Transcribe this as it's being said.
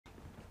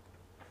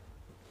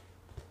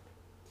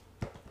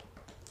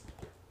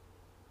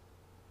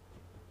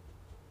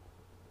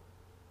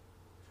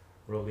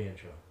Roll the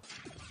intro.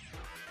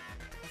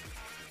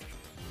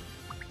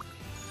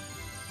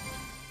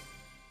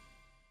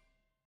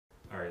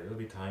 Alright, there'll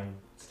be time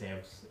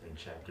stamps and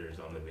chapters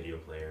on the video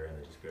player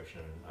in the description.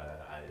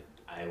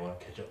 I want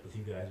to catch up with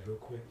you guys real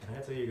quick. Can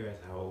I tell you guys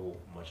how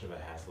much of a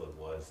hassle it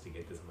was to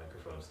get this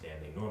microphone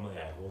standing? Normally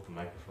I hold the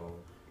microphone.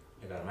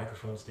 I got a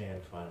microphone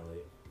stand finally.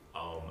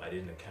 I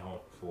didn't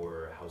account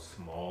for how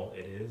small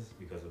it is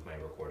because of my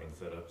recording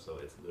setup, so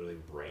it's literally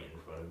right in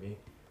front of me.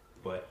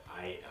 But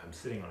I'm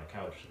sitting on a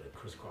couch like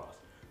crisscross,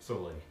 so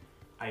like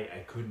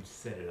I couldn't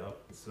set it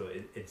up, so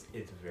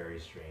it's very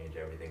strange.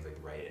 Everything's like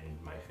right in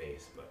my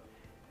face. But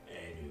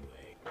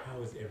anyway,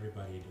 how is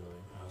everybody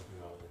doing? How's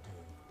we all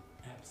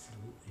doing?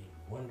 Absolutely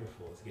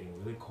wonderful. It's getting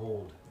really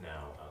cold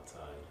now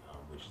outside,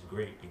 which is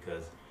great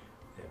because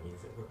that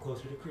means that we're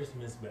closer to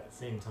Christmas. But at the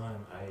same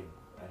time, I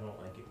don't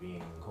like it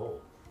being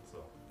cold.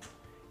 So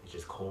it's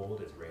just cold,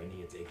 it's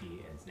rainy, it's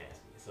icky, and it's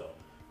nasty. So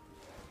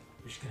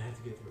we're just gonna have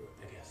to get through it,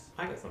 I guess.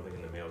 I got something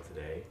in the mail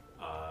today,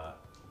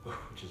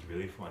 which is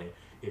really funny.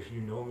 If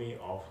you know me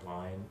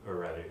offline, or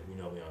rather, if you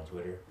know me on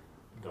Twitter,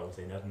 don't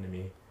say nothing to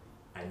me.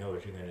 I know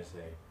what you're gonna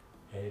say.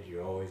 Hey,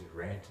 you're always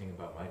ranting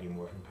about Mighty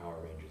Morphin Power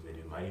Rangers. They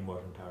do Mighty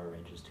Morphin Power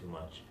Rangers too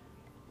much.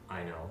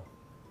 I know.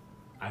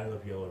 I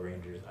love Yellow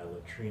Rangers. I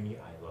love Trini.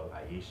 I love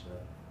Aisha.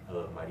 I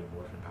love Mighty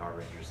Morphin Power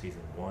Rangers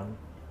Season 1.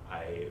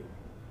 I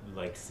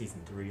liked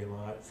Season 3 a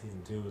lot.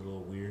 Season 2 was a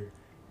little weird,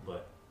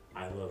 but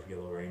I love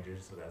Yellow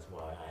Rangers, so that's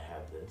why I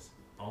have this.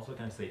 Also,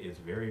 can I say it's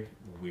very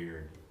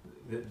weird.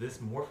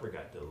 This Morpher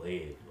got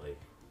delayed like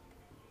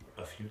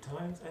a few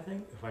times, I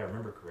think, if I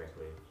remember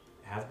correctly.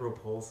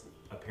 Hasbro Pulse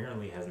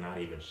apparently has not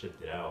even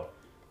shipped it out.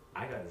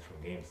 I got this from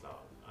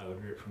GameStop. I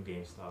ordered it from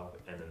GameStop,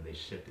 and then they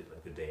shipped it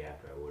like the day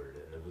after I ordered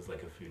it, and it was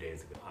like a few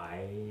days ago.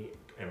 I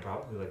am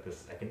probably like the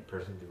second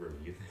person to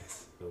review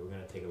this, so we're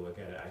gonna take a look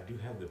at it. I do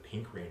have the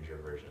Pink Ranger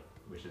version,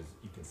 which is,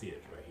 you can see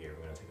it right here.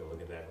 We're gonna take a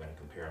look at that. We're gonna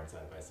compare them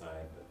side by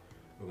side, but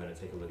we're gonna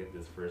take a look at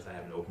this first. I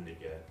haven't opened it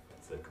yet.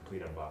 It's a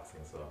complete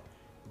unboxing, so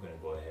we're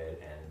gonna go ahead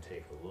and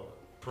take a look.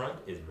 Front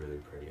is really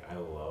pretty. I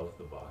love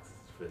the boxes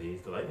for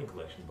these. The Lightning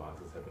Collection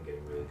boxes have been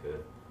getting really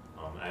good.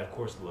 I of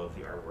course love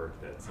the artwork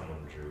that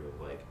someone drew of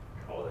like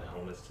all the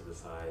helmets to the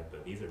side,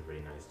 but these are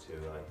pretty nice too.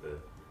 I like the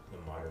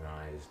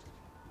modernized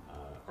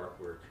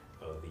artwork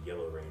of the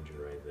Yellow Ranger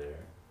right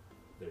there.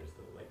 There's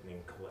the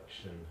Lightning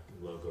Collection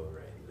logo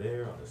right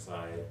there on the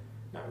side.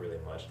 Not really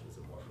much, there's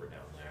a Morpher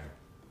down there.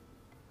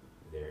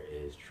 There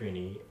is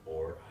Trini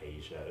or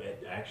Aisha.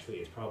 Actually,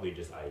 it's probably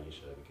just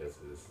Aisha because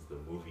this is the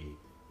movie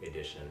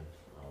edition.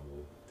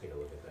 We'll take a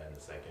look at that in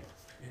a second.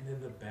 And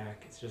then the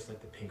back, it's just like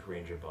the Pink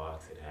Ranger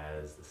box. It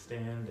has the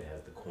stand, it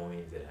has the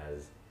coins, it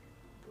has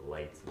the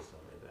lights and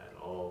stuff like that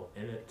all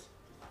in it.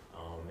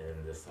 And then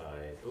this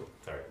side, oh,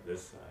 sorry,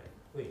 this side.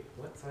 Wait,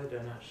 what side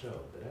did I not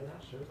show? Did I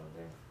not show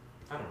something?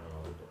 I don't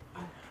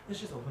know. Let's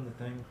just open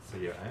the thing. So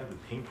yeah, I have the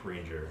Pink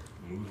Ranger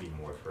movie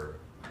Morpher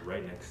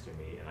right next to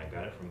me, and I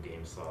got it from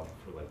GameStop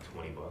for like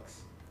 20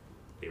 bucks.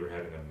 They were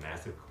having a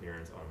massive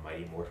clearance on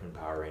Mighty Morphin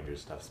Power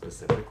Rangers stuff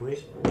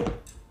specifically.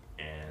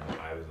 And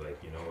I was like,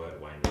 you know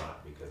what, why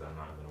not? Because I'm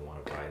not going to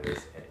want to buy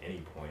this at any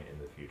point in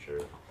the future,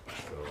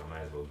 so I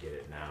might as well get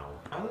it now.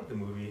 I like the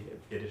movie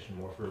edition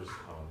Morphers.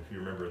 If you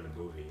remember in the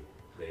movie,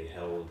 they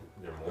held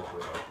their Morpher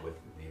up with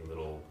the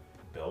little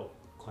belt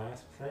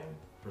clasp thing.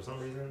 For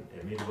some reason,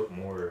 it made it look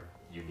more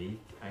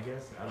unique, I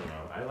guess. I don't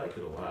know. I liked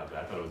it a lot, but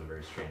I thought it was a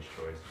very strange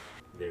choice.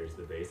 There's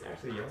the base.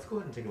 Actually, yeah, let's go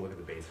ahead and take a look at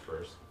the base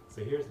first.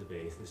 So here's the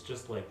base. It's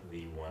just like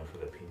the one for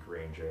the Pink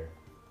Ranger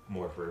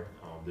Morpher.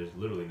 There's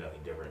literally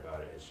nothing different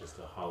about it. It's just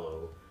a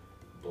hollow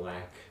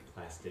black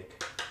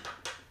plastic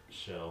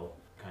shell,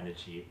 kind of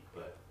cheap,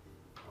 but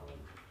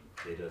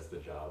it does the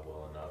job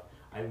well enough.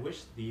 I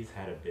wish these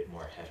had a bit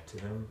more heft to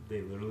them.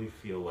 They literally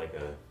feel like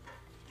a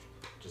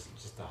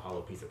just a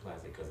hollow piece of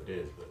plastic, because it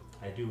is, but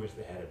I do wish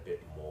they had a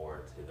bit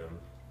more to them.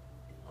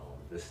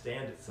 The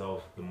stand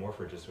itself, the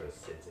Morpher just sort of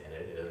sits in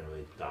it. It doesn't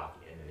really dock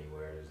in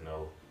anywhere. There's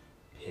no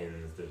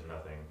pins, there's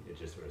nothing. It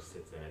just sort of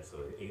sits in it, so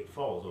it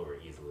falls over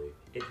easily.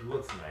 It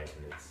looks nice,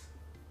 and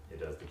it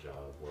does the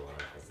job well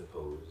enough, I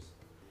suppose.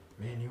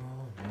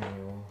 Manual.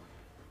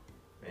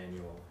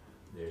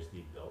 There's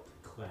the belt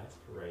clasp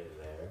right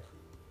there.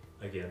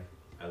 Again,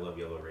 I love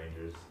Yellow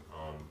Rangers,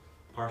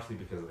 partially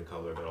because of the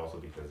color, but also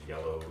because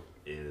yellow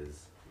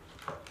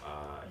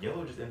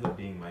just ends up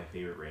being my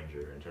favorite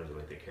Ranger in terms of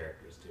like the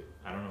characters too.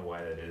 I don't know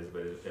why that is,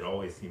 but it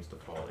always seems to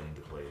fall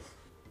into place.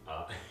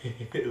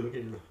 Look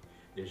at,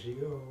 there she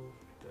goes.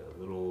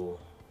 The little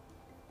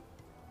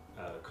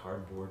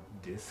cardboard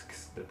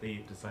discs that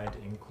they decide to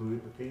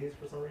include with these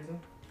for some reason.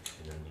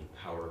 And then the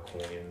power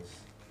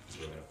coins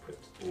we're gonna put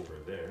over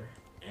there.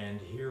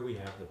 And here we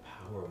have the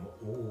power,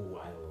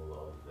 oh, I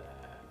love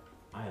that.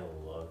 I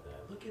love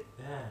that. Look at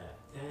that.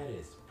 That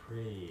is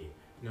pretty.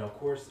 Now, of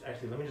course,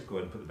 actually, let me just go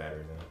ahead and put the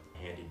batteries in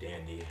it. Handy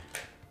dandy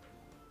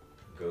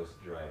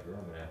ghost driver.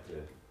 I'm gonna have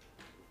to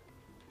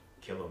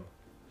kill him.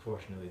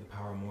 Fortunately, the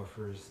Power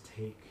Morphers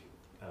take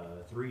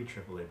 3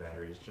 AAA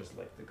batteries, just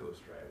like the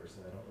Ghost Driver,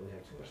 so I don't really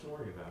have too much to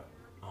worry about.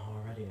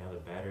 Alrighty, now the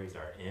batteries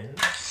are in.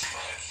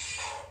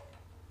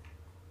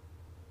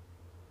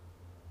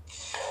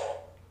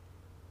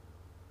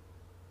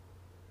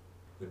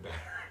 The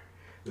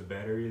the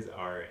batteries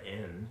are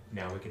in.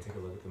 Now we can take a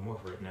look at the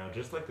Morpher. Now,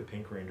 just like the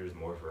Pink Ranger's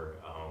Morpher,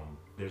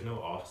 there's no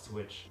off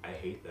switch. I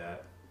hate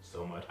that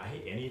so much. I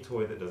hate any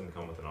toy that doesn't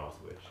come with an off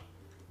switch.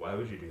 Why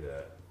would you do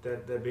that?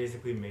 That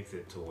basically makes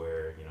it to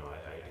where, you know,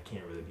 I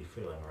can't really be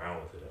fiddling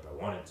around with it if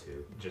I wanted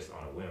to, just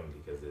on a whim,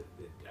 because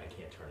I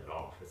can't turn it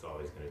off. It's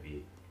always going to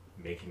be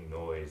making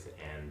noise,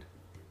 and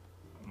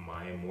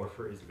my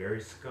Morpher is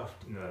very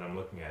scuffed now that I'm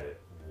looking at it.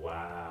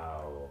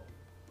 Wow.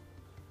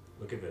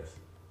 Look at this.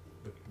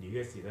 Look, do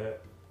you guys see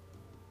that?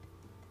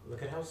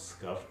 Look at how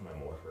scuffed my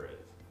Morpher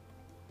is.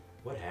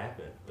 What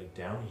happened? Like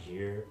down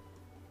here,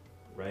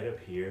 right up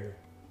here.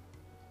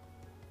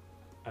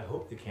 I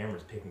hope the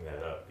camera's picking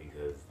that up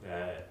because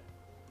that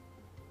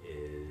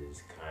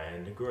is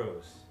kind of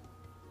gross.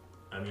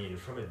 I mean,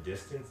 from a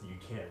distance, you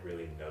can't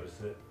really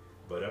notice it,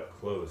 but up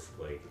close,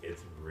 like,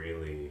 it's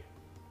really,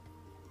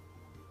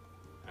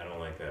 I don't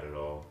like that at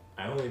all.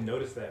 I only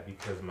noticed that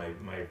because my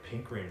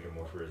Pink Ranger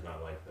Morpher is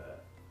not like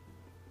that.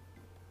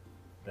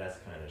 That's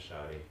kind of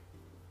shoddy.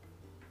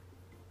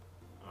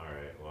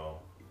 Alright,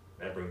 well,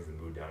 that brings the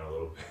mood down a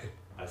little bit.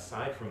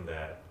 Aside from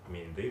that, I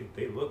mean,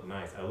 they look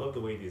nice. I love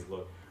the way these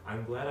look.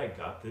 I'm glad I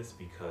got this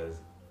because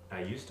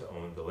I used to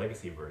own the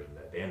Legacy version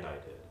that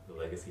Bandai did, the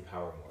Legacy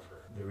Power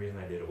Morpher. The reason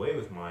I did away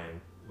with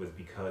mine was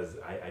because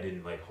I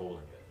didn't like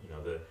holding it. You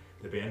know,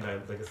 the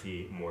Bandai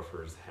Legacy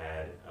Morphers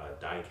had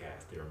die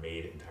cast. They were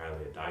made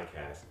entirely of die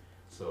cast,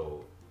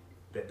 so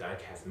that die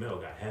cast metal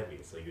got heavy,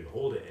 so you'd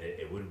hold it and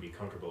it wouldn't be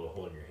comfortable to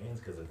hold in your hands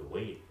because of the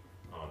weight.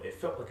 It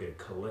felt like a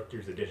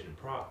collector's edition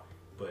prop,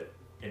 but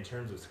in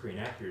terms of screen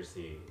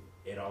accuracy,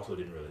 it also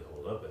didn't really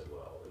hold up as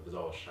well. It was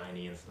all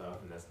shiny and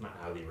stuff, and that's not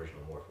how the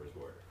original Morphers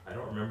were. I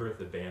don't remember if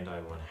the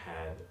Bandai one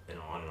had an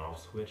on and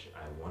off switch.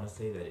 I want to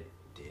say that it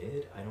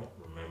did. I don't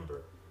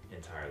remember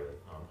entirely.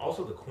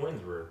 Also, the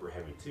coins were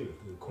heavy too.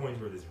 The coins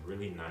were this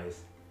really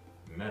nice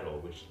metal,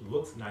 which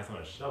looks nice on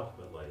a shelf,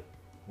 but like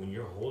when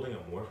you're holding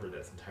a Morpher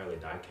that's entirely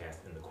die cast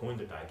and the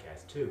coins are die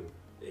cast too,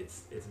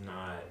 it's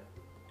not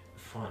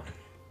fun.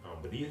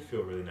 But these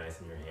feel really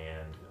nice in your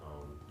hand.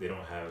 They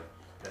don't have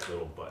that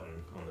little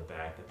button on the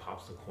back that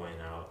pops the coin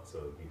out,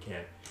 so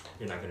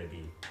you're not going to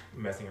be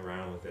messing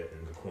around with it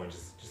and the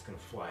coin's just going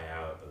to fly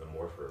out of the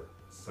Morpher.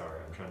 Sorry,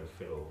 I'm trying to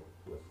fiddle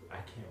with, I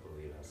can't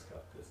believe how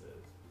scuffed this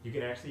is. You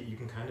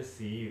can kind of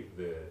see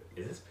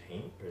is this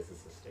paint or is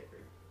this a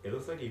sticker? It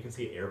looks like you can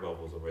see air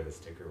bubbles where the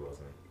sticker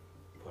wasn't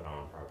put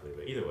on properly,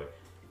 but either way,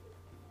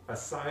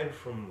 aside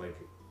from like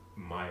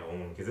my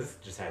own, because this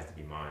just has to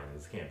be mine,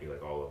 this can't be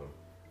like all of them.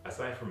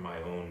 Aside from my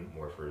own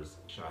Morpher's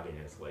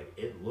shoddiness, like,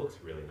 it looks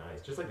really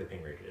nice, just like the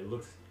Pink Ranger. It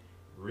looks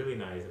really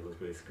nice, it looks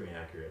really screen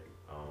accurate,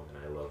 and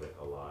I love it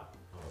a lot.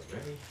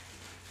 Alrighty,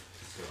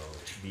 so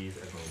these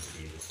are going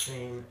to be the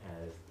same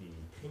as the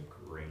Pink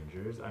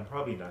Rangers. I'm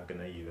probably not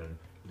gonna even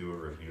do a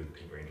review of the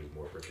Pink Ranger's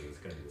Morpher because it's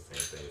gonna be the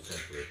same thing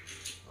essentially.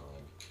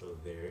 So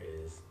there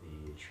is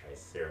the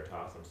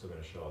Triceratops. I'm still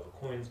gonna show all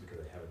the coins because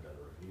I haven't done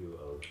a review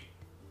of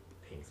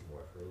Pink's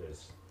Morpher.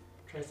 There's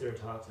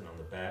Triceratops, and on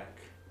the back,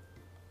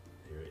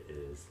 there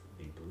is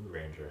the Blue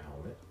Ranger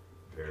helmet,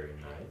 very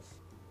nice.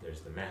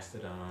 There's the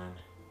Mastodon,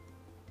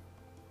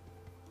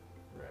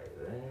 right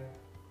there.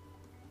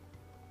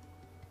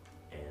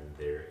 And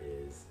there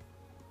is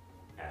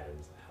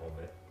Adam's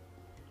helmet.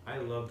 I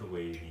love the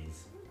way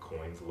these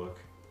coins look.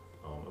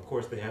 Of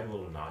course, they have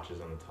little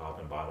notches on the top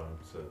and bottom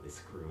so that they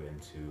screw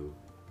into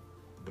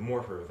the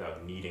Morpher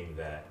without needing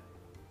that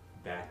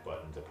back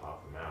button to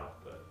pop them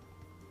out. But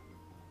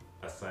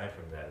aside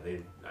from that,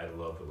 I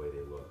love the way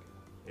they look.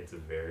 It's a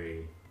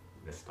very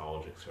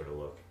nostalgic sort of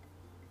look.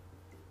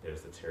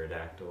 There's the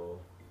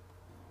pterodactyl,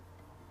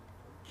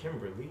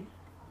 Kimberly,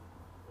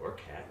 or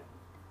Cat,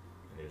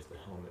 and there's the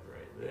helmet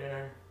right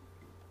there.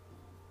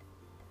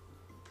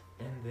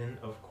 And then,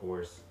 of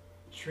course,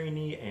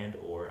 Trini and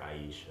or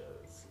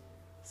Aisha's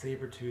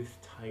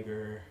saber-toothed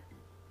tiger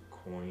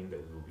coin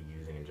that we will be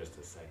using in just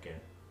a second.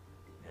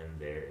 And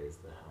there is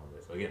the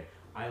helmet. So again,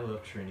 I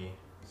love Trini,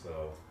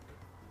 so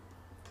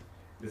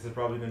this is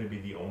probably going to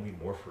be the only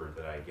Morpher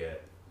that I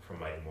get from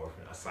Mighty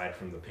Morphin, aside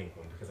from the pink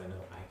one, because I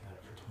know I got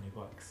it for 20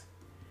 bucks.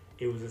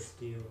 It was a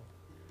steal.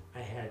 I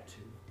had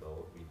to. So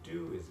what we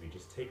do is we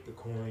just take the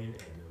coin and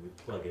then we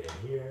plug it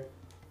in here,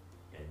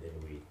 and then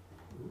we,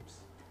 oops,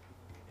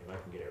 if I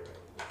can get it right,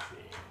 let's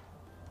see.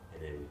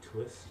 And then we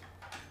twist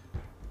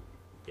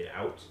it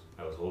out.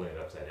 I was holding it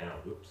upside down,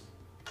 oops.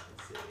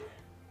 Let's see.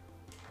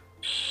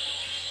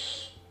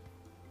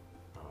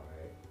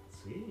 Alright,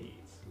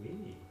 sweet,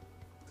 sweet.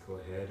 Let's go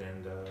ahead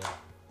and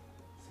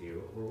see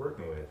what we're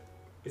working with.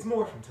 It's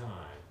Morphin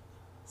time.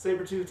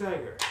 Saber-toothed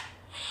tiger.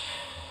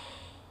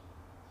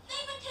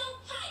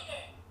 Saber-toothed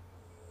tiger.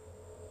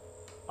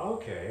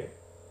 Okay.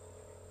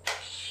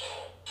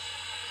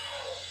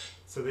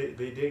 So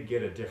they did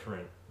get a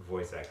different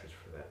voice actress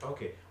for that.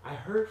 Okay, I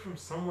heard from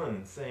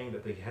someone saying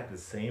that they had the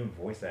same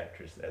voice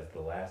actress as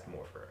the last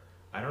Morpher.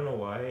 I don't know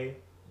why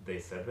they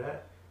said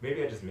that.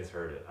 Maybe I just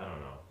misheard it. I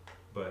don't know.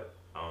 But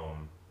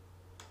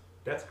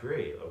that's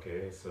great.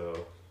 Okay,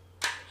 so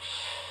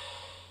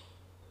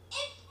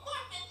It's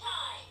Morphin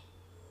time.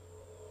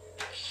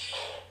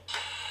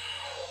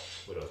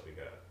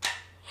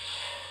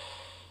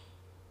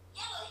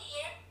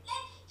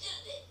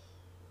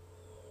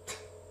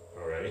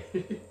 So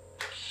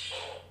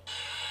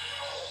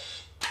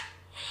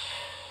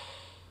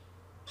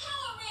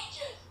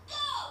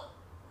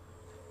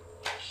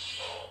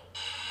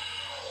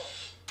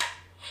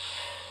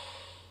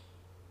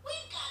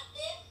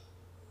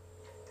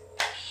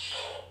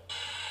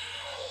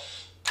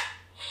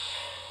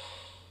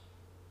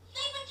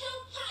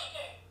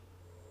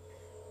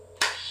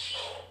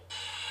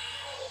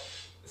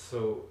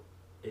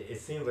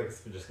it seems like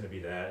it's just gonna be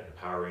that. The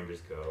Power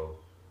Rangers go.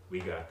 We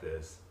got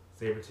this.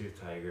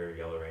 Saber-tooth tiger,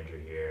 Yellow Ranger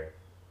here,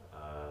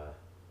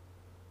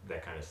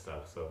 that kind of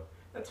stuff. So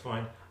that's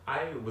fine.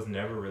 I was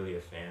never really a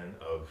fan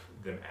of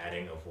them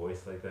adding a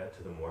voice like that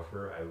to the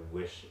Morpher. I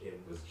wish it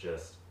was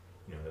just,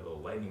 you know, the little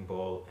lightning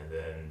bolt and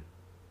then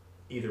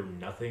either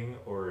nothing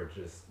or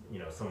just, you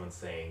know, someone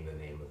saying the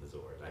name of the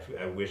Zord.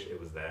 I wish it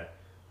was that.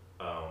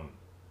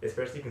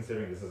 Especially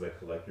considering this is a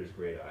collector's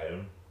grade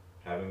item,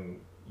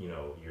 having, you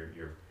know,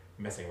 you're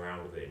messing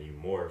around with it and you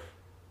morph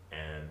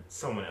and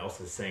someone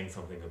else is saying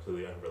something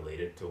completely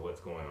unrelated to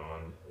what's going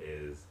on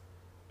is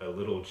a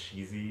little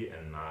cheesy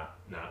and not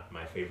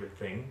my favorite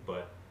thing.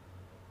 But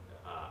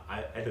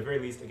at the very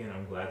least, again,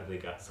 I'm glad that they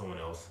got someone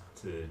else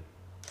to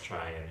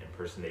try and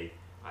impersonate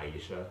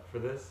Aisha for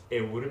this.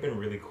 It would have been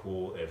really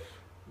cool if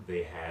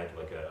they had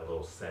like a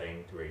little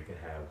setting to where you can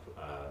have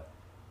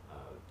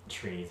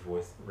Trini's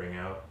voice ring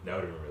out. That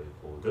would have been really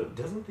cool.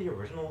 Doesn't the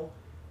original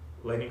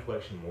Lightning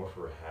Collection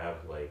Morpher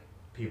have like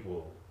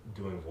people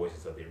doing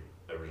voices of the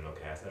original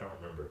cast? I don't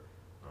remember.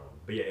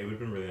 But yeah, it would have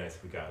been really nice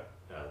if we got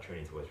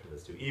Trini's voice for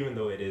this too, even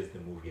though it is the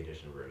movie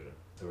edition version.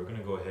 So we're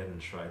gonna go ahead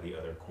and try the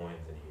other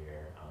coins in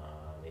here.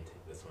 Let me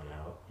take this one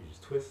out. You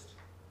just twist.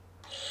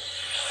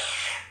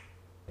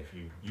 If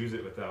you use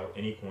it without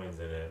any coins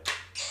in it,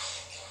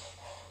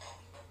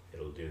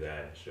 it'll do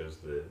that. It shows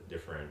the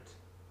different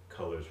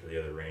colors for the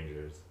other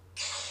Rangers,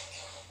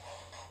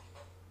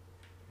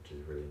 which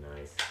is really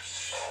nice.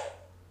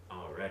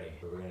 Alrighty,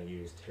 so we're going to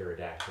use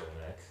Pterodactyl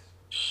next.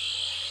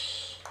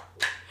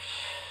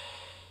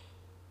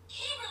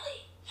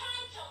 Kimberly,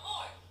 time to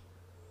morph.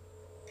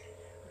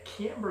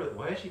 Kimberly,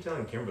 why is she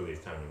telling Kimberly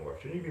it's time to morph?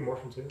 Shouldn't you be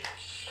morphing too?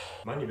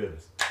 Mind your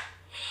business.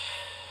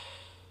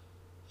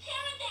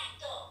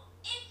 Pterodactyl,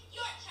 it's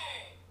your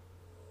turn.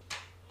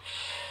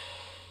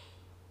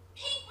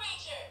 Pink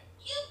Ranger,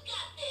 you've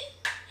got this.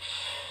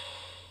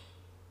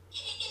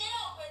 Kicking it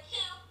over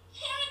to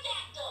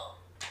Pterodactyl.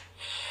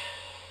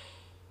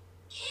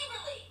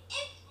 Kimberly,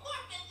 it's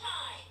Morphin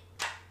time.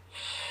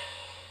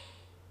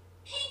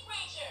 Pink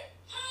Ranger,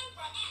 time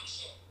for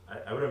action.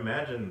 I would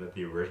imagine that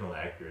the original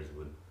actors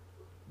would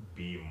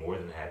be more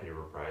than happy to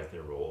reprise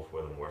their role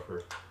for the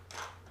Morpher,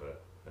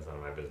 but that's none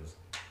of my business.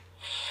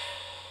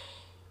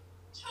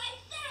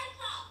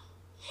 Triceratops,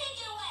 take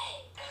it away.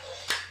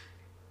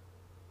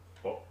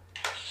 Oh.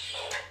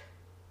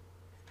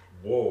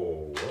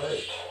 Whoa, what?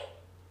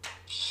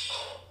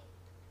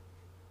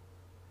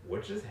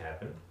 What just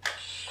happened?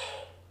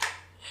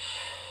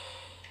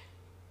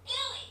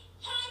 Billy,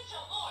 time to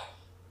morph.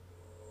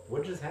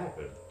 What just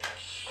happened?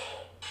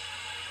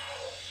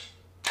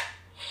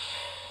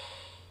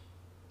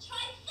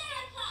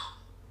 Triceratops,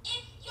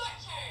 it's your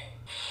turn.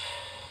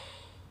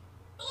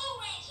 Blue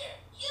Ranger,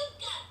 you've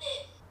got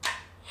this.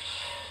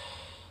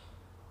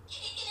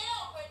 Kicking it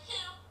over to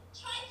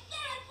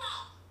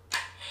Triceratops.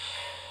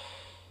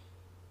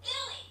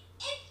 Billy,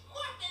 it's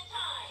Morphin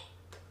time.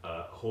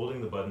 Holding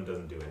the button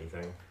doesn't do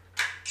anything.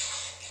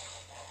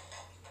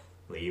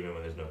 Like, even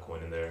when there's no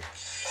coin in there,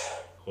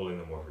 holding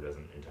the Morpher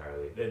doesn't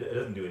entirely, it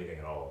doesn't do anything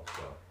at all,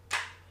 so.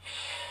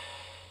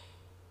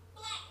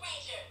 Black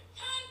Ranger,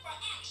 time for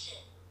action.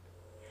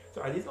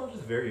 So are these all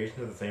just variations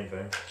of the same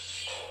thing?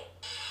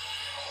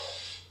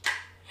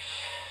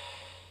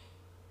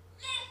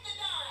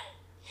 Mastodon,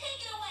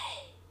 take it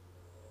away.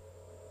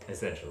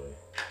 Essentially.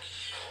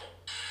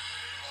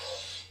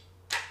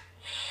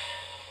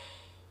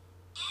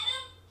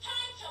 Adam,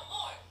 time to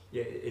morph.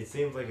 Yeah, it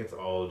seems like it's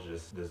all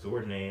just the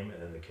Zord name and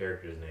then the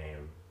character's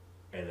name,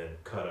 and then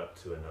cut up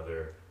to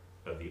another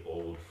of the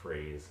old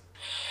phrase.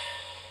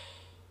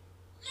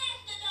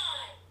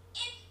 Mastodon,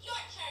 it's your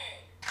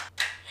turn.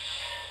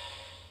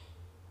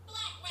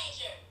 Black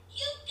Ranger,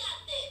 you've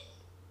got this.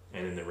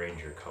 And then the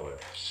Ranger color.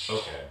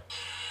 Okay.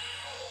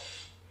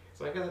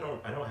 So I guess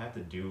I don't have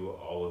to do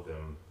all of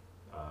them,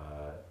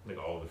 like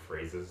all the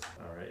phrases.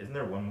 All right, isn't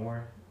there one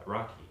more?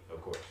 Rocky,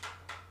 of course.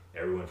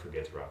 Everyone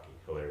forgets Rocky.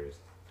 Hilarious.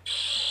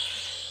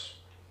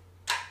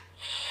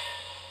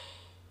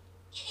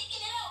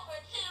 Kicking it over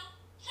to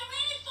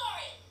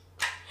Tyrannosaurus.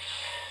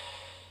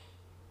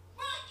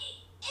 Rocky,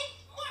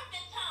 it's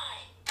Morphin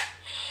time.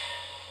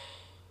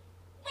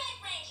 Red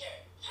Ranger,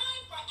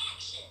 time for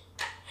action.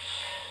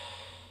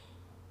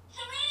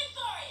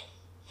 Tyrannosaurus,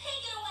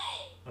 take it away.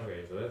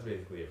 Okay, so that's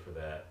basically it for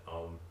that.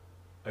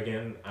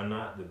 Again, I'm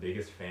not the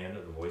biggest fan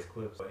of the voice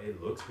clips, but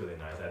it looks really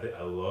nice.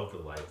 I love the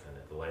lights in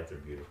it. The lights are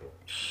beautiful.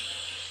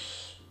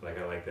 Like,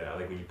 I like that. I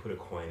like when you put a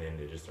coin in,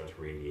 it just starts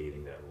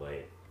radiating that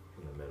light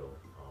from the middle.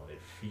 It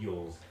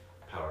feels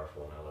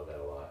powerful, and I love that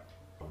a lot.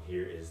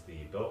 Here is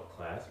the belt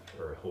clasp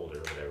or holder,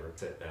 whatever.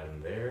 Set that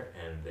in there,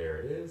 and there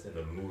it is. In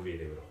the movie,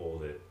 they would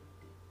hold it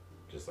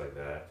just like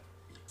that.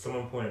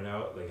 Someone pointed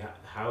out, like,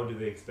 how do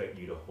they expect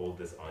you to hold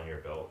this on your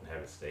belt and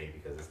have it stay?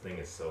 Because this thing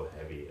is so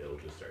heavy, it'll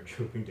just start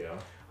drooping down.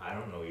 I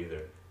don't know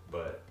either,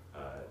 but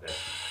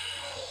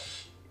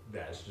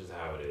that's just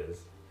how it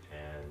is,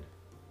 and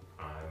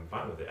I'm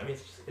fine with it. I mean,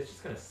 it's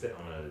just gonna sit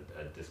on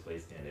a display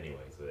stand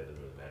anyway, so that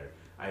doesn't really matter.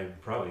 I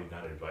probably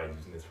not advise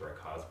using this for a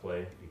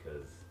cosplay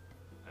because,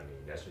 I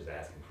mean, that's just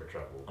asking for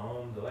trouble.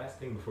 The last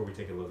thing before we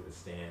take a look at the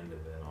stand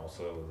and then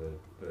also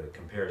the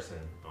comparison,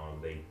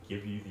 they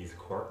give you these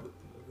cardboard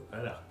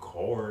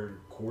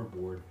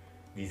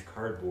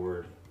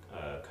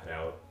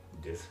cutout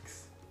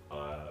discs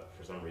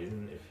for some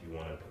reason if you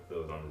want to put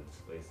those on the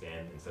display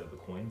stand instead of the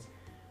coins.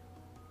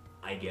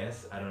 I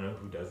guess, I don't know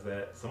who does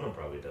that. Someone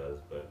probably does,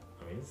 but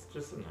I mean, it's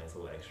just a nice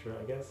little extra,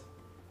 I guess.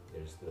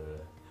 There's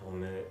the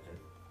helmet, and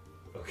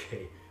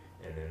okay,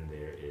 and then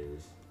there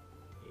is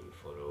a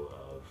photo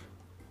of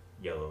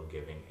Yellow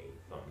giving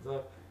a thumbs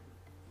up.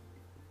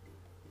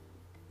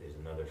 There's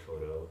another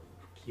photo of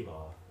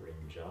Kiba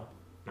Ranger,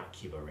 not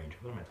Kiba Ranger,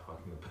 what am I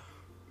talking about?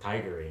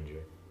 Tiger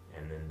Ranger,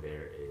 and then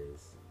there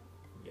is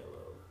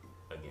Yellow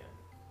again.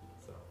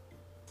 So,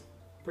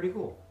 pretty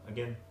cool.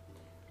 Again,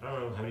 I don't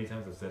know how many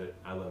times I've said it,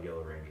 I love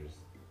Yellow Rangers,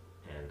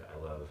 and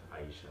I love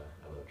Aisha,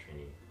 I love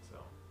Trini, so.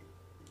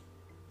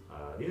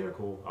 These are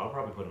cool. I'll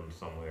probably put them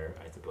somewhere,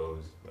 I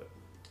suppose, but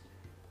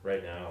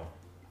right now,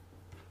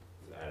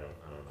 I don't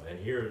know. And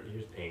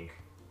here's Pink,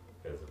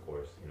 because of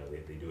course, you know,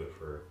 they do it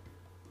for,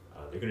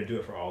 they're gonna do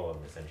it for all of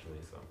them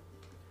essentially, so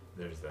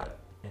there's that.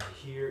 And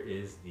here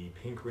is the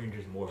Pink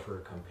Ranger's Morpher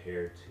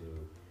compared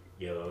to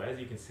Yellow. As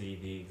you can see,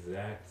 the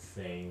exact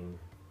same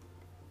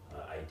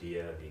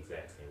idea, the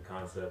exact same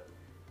concept,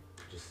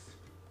 just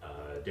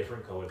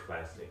different colored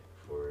plastic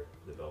for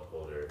the belt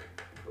holder,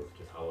 both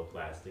just hollow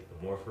plastic.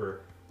 The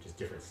Morpher, just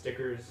different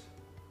stickers,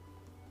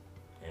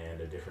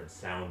 and a different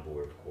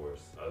soundboard, of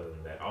course. Other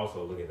than that,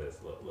 also look at this.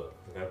 Look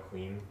how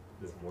clean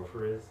this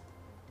Morpher is.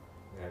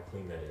 Look how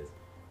clean that is.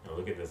 Now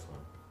look at this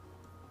one.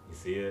 You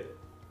see it?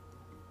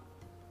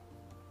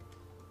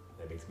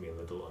 That makes me a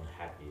little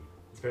unhappy,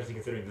 especially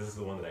considering this is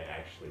the one that I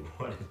actually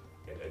wanted.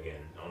 And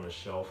again, on the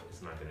shelf,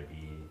 it's not going to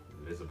be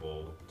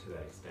visible to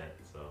that extent,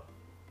 so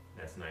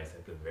that's nice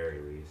at the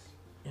very least.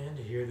 And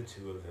here the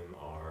two of them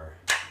are.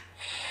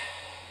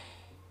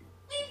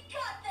 We've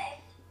got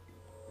this!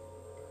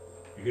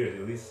 You could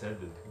have at least said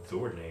the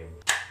Zord name.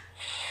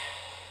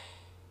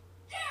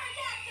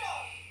 Pterodactyl!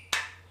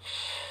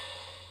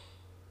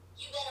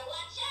 You better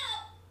watch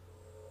out!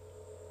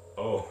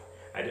 Oh,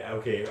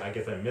 okay, I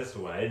guess I missed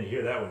one. I didn't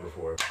hear that one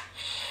before.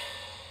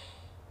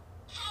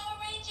 Power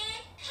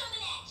Rangers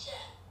coming at ya!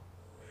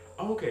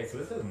 Oh, okay, so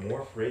this has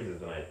more phrases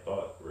than I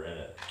thought were in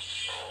it.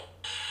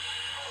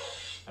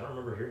 I don't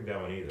remember hearing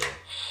that one either.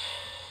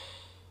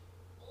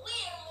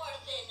 We're more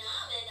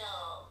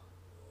phenomenal!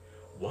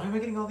 Why am I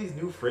getting all these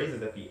new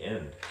phrases at the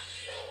end?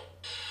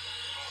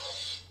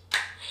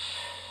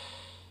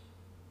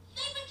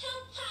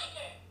 Saber-tooth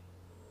tiger!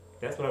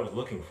 That's what I was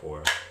looking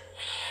for.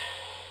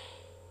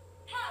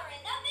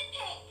 Powering up in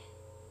pink!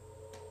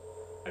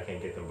 I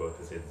can't get them both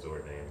to say the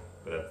Zord name,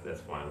 but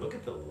that's fine. Look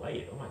at the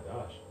light. Oh my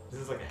gosh, this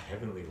is like a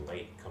heavenly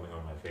light coming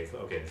on my face.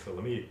 Okay, so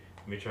let me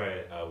try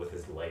it with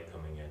this light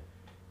coming in.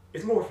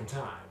 It's Morphin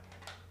time.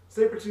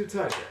 Saber-tooth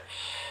tiger.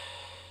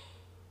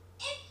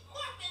 It's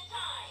Morphin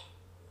time!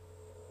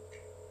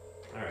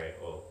 Alright,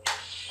 well.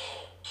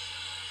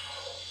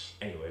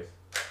 Anyways.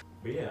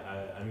 But yeah,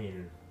 I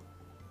mean,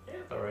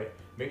 yeah, it's alright.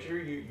 Make sure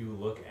you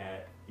look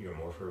at your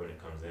Morpher when it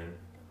comes in.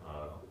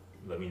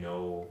 Let me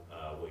know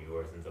what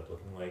yours ends up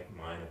looking like.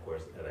 Mine, of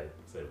course, as I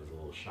said, was a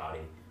little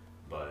shoddy,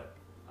 but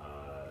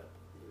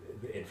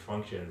it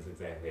functions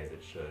exactly as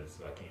it should,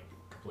 so I can't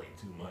complain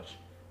too much.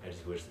 I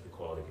just wish that the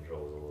quality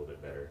control was a little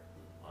bit better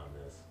on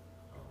this.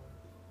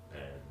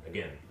 And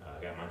again,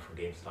 I got mine from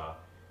GameStop.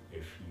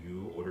 If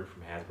you ordered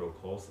from Hasbro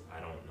Pulse,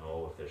 I don't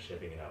know if they're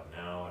shipping it out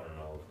now. I don't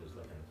know if there's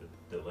like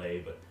a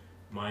delay, but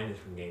mine is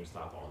from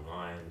GameStop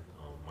online.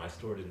 My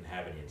store didn't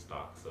have any in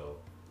stock, so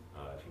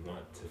if you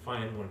want to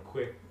find one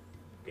quick,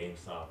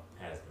 GameStop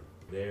has them.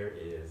 There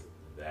is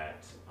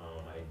that.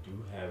 I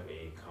do have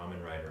a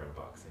Kamen Rider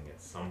unboxing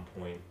at some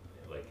point,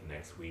 like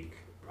next week,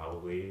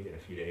 probably in a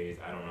few days.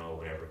 I don't know,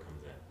 whenever it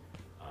comes in.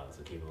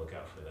 So keep a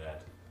lookout for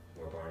that.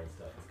 More Barney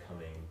stuff is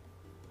coming.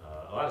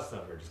 A lot of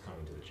stuff are just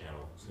coming to the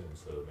channel soon,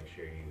 so make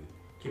sure you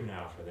keep an eye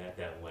out for that.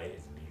 That light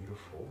is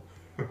beautiful.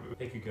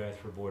 Thank you guys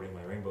for boarding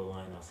my rainbow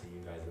line. I'll see you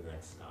guys at the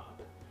next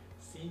stop.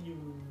 See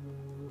you.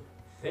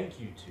 Thank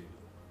you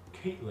to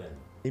Caitlin,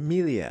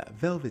 Emilia,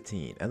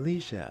 Velveteen,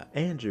 Alicia,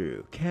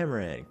 Andrew,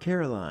 Cameron,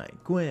 Caroline,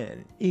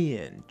 Gwen,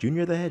 Ian,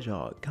 Junior the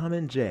Hedgehog,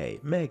 Common J,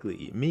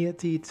 Megley, Mia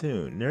T.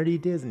 Toon,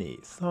 Nerdy Disney,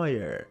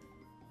 Sawyer,